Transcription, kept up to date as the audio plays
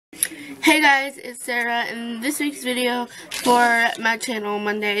Hey guys, it's Sarah, and this week's video for my channel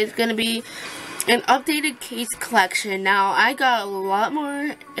Monday is going to be an updated case collection. Now, I got a lot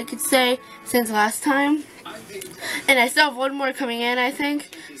more, I could say, since last time, and I still have one more coming in, I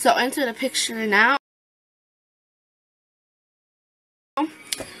think, so I'll enter the picture now.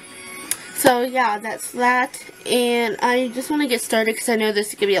 So yeah, that's that, and I just want to get started because I know this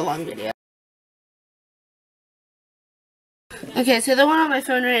is going to be a long video. Okay, so the one on my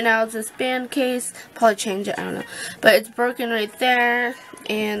phone right now is this band case. Probably change it, I don't know. But it's broken right there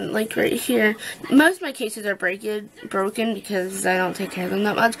and like right here. Most of my cases are broken because I don't take care of them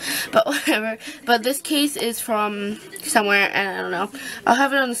that much. But whatever. But this case is from somewhere and I don't know. I'll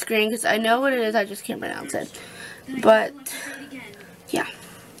have it on the screen because I know what it is, I just can't pronounce it. But yeah.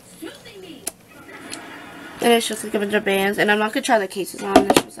 And it's just like a bunch of bands, and I'm not going to try the cases on,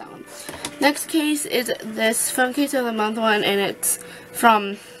 it's just that one. Next case is this phone case of the month one, and it's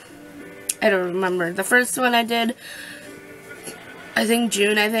from, I don't remember, the first one I did, I think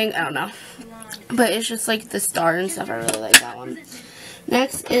June, I don't know. But it's just like the star and stuff, I really like that one.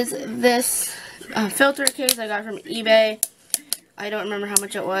 Next is this filter case I got from eBay. I don't remember how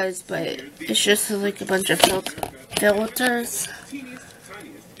much it was, but it's just like a bunch of filters.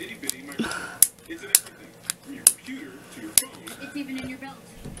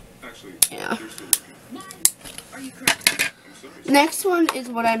 Yeah. Next one is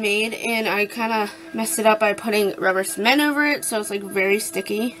what I made, and I kind of messed it up by putting rubber cement over it, so it's like very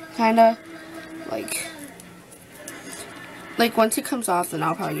sticky, kind of. Like once it comes off, then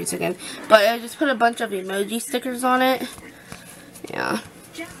I'll probably use it again. But I just put a bunch of emoji stickers on it. Yeah.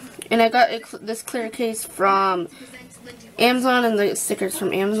 And I got this clear case from Amazon, and the stickers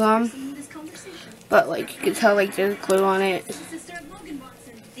from Amazon. But like you can tell, like there's glue on it.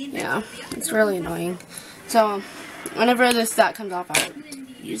 Yeah, it's really annoying. So whenever that comes off, I'll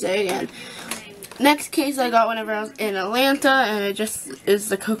use it again. Next case I got whenever I was in Atlanta, and it just is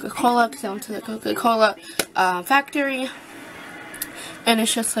the Coca-Cola, because I went to the Coca-Cola factory. And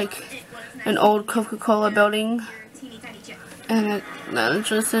it's just like an old Coca-Cola building. And it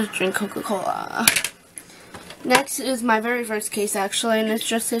just says drink Coca-Cola. Next is my very first case actually, and it's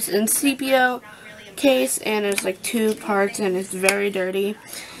just this Incipio case, and there's like two parts, and it's very dirty.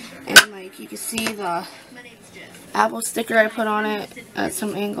 And like you can see the Apple sticker I put on it at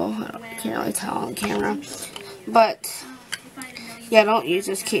some angle. I can't really tell on camera. But yeah, I don't use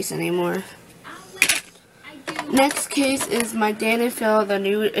this case anymore. Next case is my Dan & Phil, the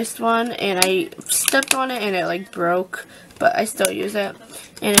newest one, and I stepped on it and it like broke, but I still use it.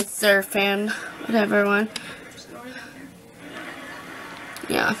 And it's their fan, whatever one.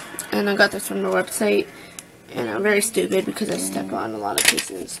 Yeah, and I got this from the website, and I'm very stupid because I step on a lot of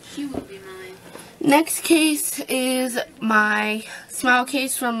cases. Next case is my smile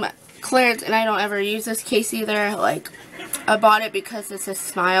case from Clarence, and I don't ever use this case either. Like, I bought it because it says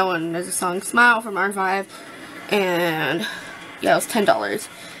Smile, and there's a song Smile from R5, and yeah, it was $10.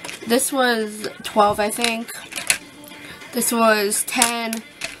 This was $12, I think. This was $10.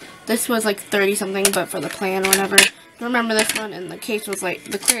 This was like 30 something, but for the plan or whatever. Remember this one, and the case was like,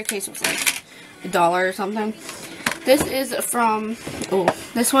 the clear case was like $1 or something. This is from,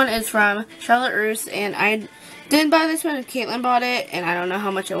 this one is from Charlotte Russe, and I didn't buy this one, Caitlin bought it, and I don't know how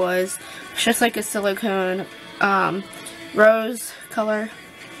much it was. It's just like a silicone rose color.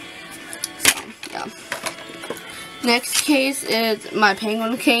 So, yeah. Next case is my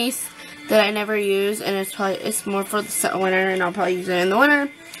penguin case that I never use, and it's more for the winter, and I'll probably use it in the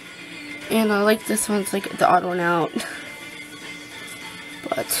winter. And I like this one, it's like the odd one out.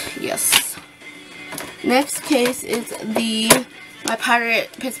 But, yes. Next case is my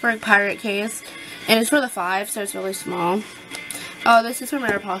Pittsburgh Pirate case. And it's for the 5, so it's really small. Oh, this is from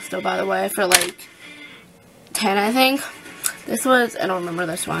Aeropostale, by the way, for like 10, I think. This was, I don't remember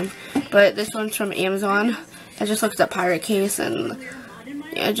this one. But this one's from Amazon. I just looked at pirate case, and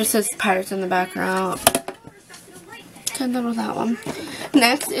yeah, it just says pirates in the background. Done with that one.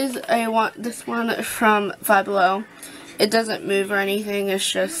 Next is this one from Five Below. It doesn't move or anything. It's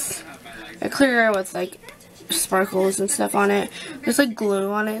just a clear with like sparkles and stuff on it. There's like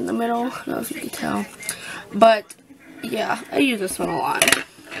glue on it in the middle. I don't know if you can tell. But yeah, I use this one a lot.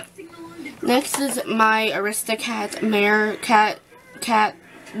 Next is my Aristocat Mare cat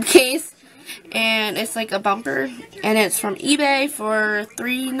case, and it's like a bumper, and it's from eBay for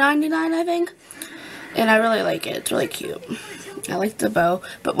 $3.99, I think. And I really like it. It's really cute. I like the bow.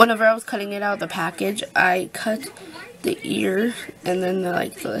 But whenever I was cutting it out of the package, I cut the ear and then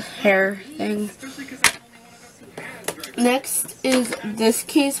the hair thing. Next is this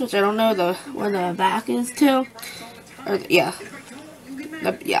case, which I don't know where the back is to. Or yeah.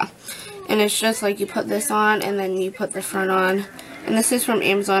 Yeah. And it's just like you put this on and then you put the front on. And this is from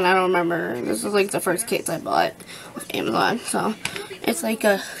Amazon. I don't remember. This is like the first case I bought with Amazon. So it's like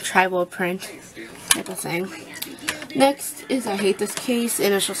a tribal print type of thing. Next is I hate this case,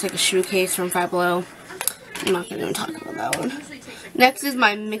 and it's just like a shoe case from Five Below. I'm not gonna even talk about that one. Next is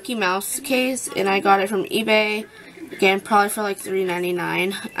my Mickey Mouse case, and I got it from eBay. Again, probably for like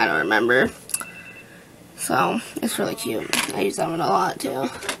 $3.99. I don't remember. So it's really cute. I use that one a lot too.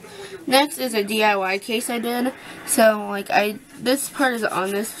 Next is a DIY case I did. So like this part is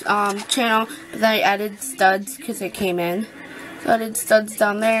on this channel, but then I added studs because it came in. So I added studs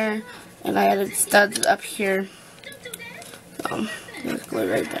down there, and I added studs up here. So there's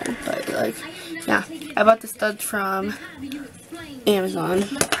glue right there. But like, yeah, I bought the studs from Amazon.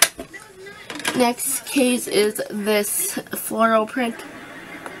 Next case is this floral print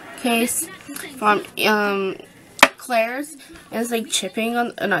case from Claire's, and it's like chipping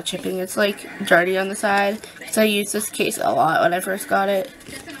on, not chipping, it's like dirty on the side. So I used this case a lot when I first got it.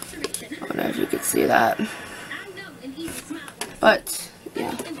 I don't know if you could see that. But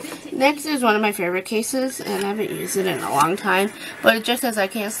yeah. Next is one of my favorite cases, and I haven't used it in a long time, but it just says I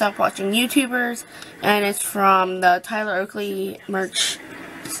can't stop watching YouTubers, and it's from the Tyler Oakley merch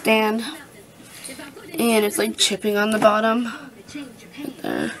stand, and it's like chipping on the bottom right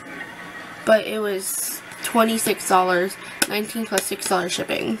there. But it was $26, $19 plus $6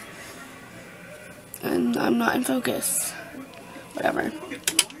 shipping, and I'm not in focus. Whatever.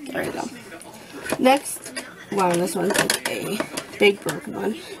 There we go. Next, wow, this one's like a big broken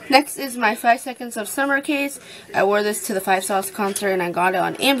one. Next is my 5 Seconds of Summer case. I wore this to the Five Sauce concert, and I got it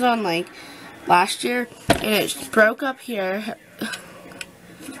on Amazon like last year, and it broke up here,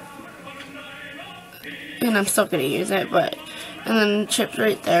 and I'm still gonna use it, but and then chipped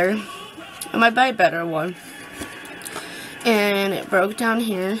right there. I might buy a better one. And it broke down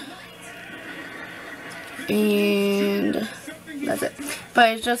here, and that's it. But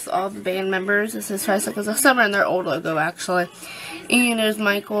it's just all the band members. This is 5 Seconds of Summer, and their old logo actually. And there's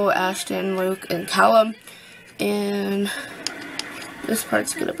Michael, Ashton, Luke, and Callum. And this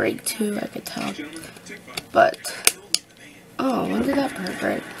part's gonna break too, I could tell. But oh, when did that part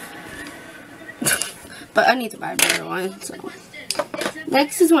break? But I need to buy a better one. So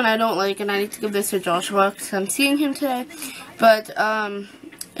next is one I don't like, and I need to give this to Joshua because I'm seeing him today. But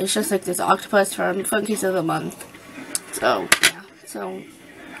it's just like this octopus from Funkies of the Month. So yeah. So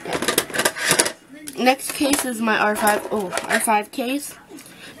yeah. Next case is my R5 case,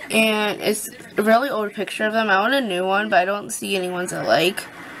 and it's a really old picture of them. I want a new one, but I don't see any ones I like.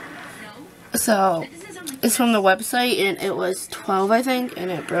 So it's from the website, and it was $12, I think,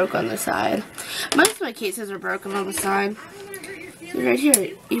 and it broke on the side. Most of my cases are broken on the side. Right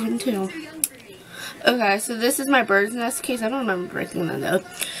here, even too. Okay, so this is my bird's nest case. I don't remember breaking that though.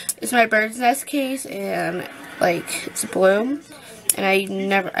 It's my bird's nest case, and like it's blue, and I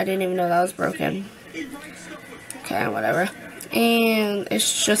didn't even know that was broken. Okay, whatever. And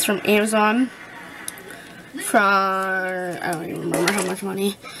it's just from Amazon. I don't even remember how much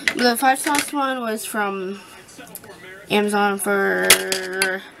money. The 5 Sauce one was from Amazon for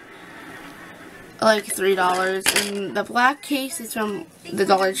like $3, and the black case is from the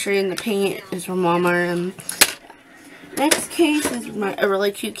Dollar Tree, and the paint is from Walmart. And next case is a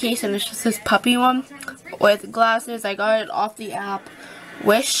really cute case, and it's just this puppy one with glasses. I got it off the app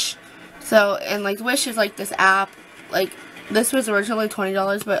Wish. So, and like Wish is like this app, like this was originally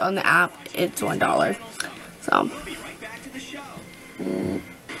 $20, but on the app it's $1. So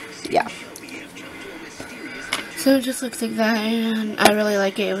yeah. So it just looks like that, and I really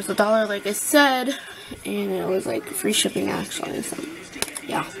like it. It was $1, like I said, and it was like free shipping actually. So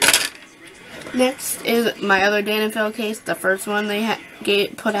yeah. Next is my other Dan & Phil case, the first one they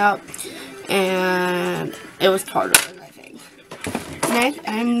put out, and it was $12, I think. Next,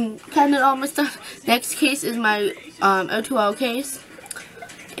 I'm kind of almost done. Next case is my O2L case,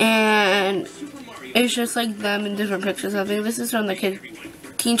 and it's just like them in different pictures. I think this is from the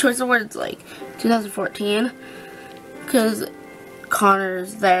Teen Choice Awards, like 2014, because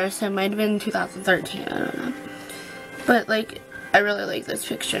Connor's there, so it might have been 2013, I don't know. But like, I really like this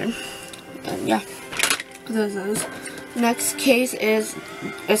picture. And yeah, those. Next case is,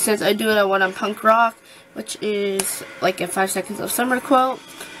 it says I do it when I'm punk rock, which is like a 5 Seconds of Summer quote,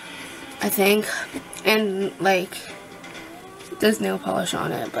 I think. And like, there's nail polish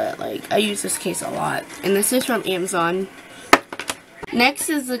on it, but like, I use this case a lot. And this is from Amazon. Next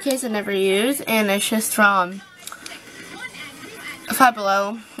is the case I never use, and it's just from Five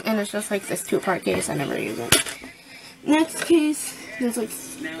Below, and it's just like this 2-part case. I never use it. Next case, there's like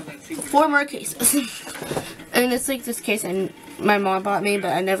 4 more cases. And it's like this case and my mom bought me,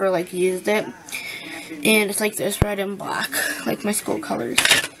 but I never like used it. And it's like this red and black, like my school colors.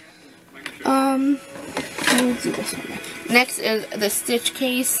 Let me do this one. Next is the Stitch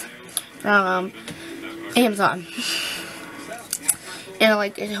case from Amazon. And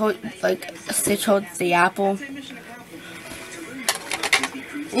like it holds, like a Stitch holds the apple.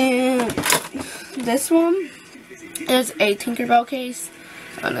 And this one is a Tinkerbell case.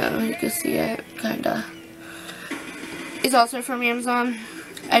 I don't know, you can see it, kinda. It's also from Amazon.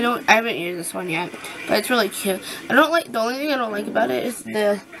 I haven't used this one yet, but it's really cute. The only thing I don't like about it is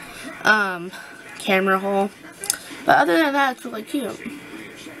the camera hole. But other than that, it's really cute.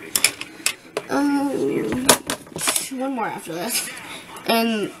 One more after this.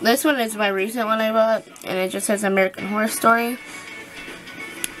 And this one is my recent one I bought, and it just says American Horror Story.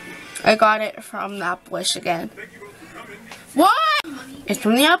 I got it from the Upwish again. What? It's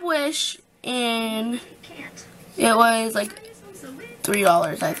from the Upwish, and it was like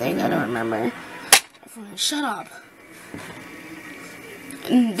 $3, I think. I don't remember. Shut up.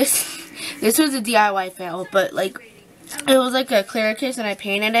 And this was a DIY fail, but like it was like a clear case, and I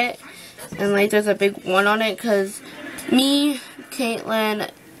painted it, and like there's a big one on it because me,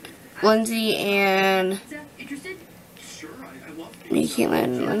 Caitlin, Lindsay, and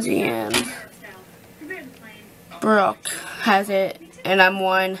Brooke has it, and I'm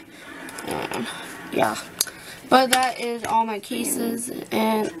one, and yeah. But that is all my cases,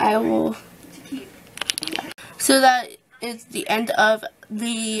 and I will. So that is the end of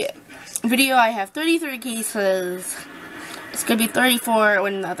the video. I have 33 cases. It's going to be 34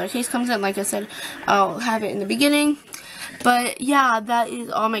 when the other case comes in. Like I said, I'll have it in the beginning. But yeah, that is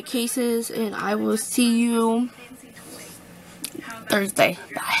all my cases, and I will see you Thursday.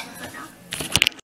 Bye.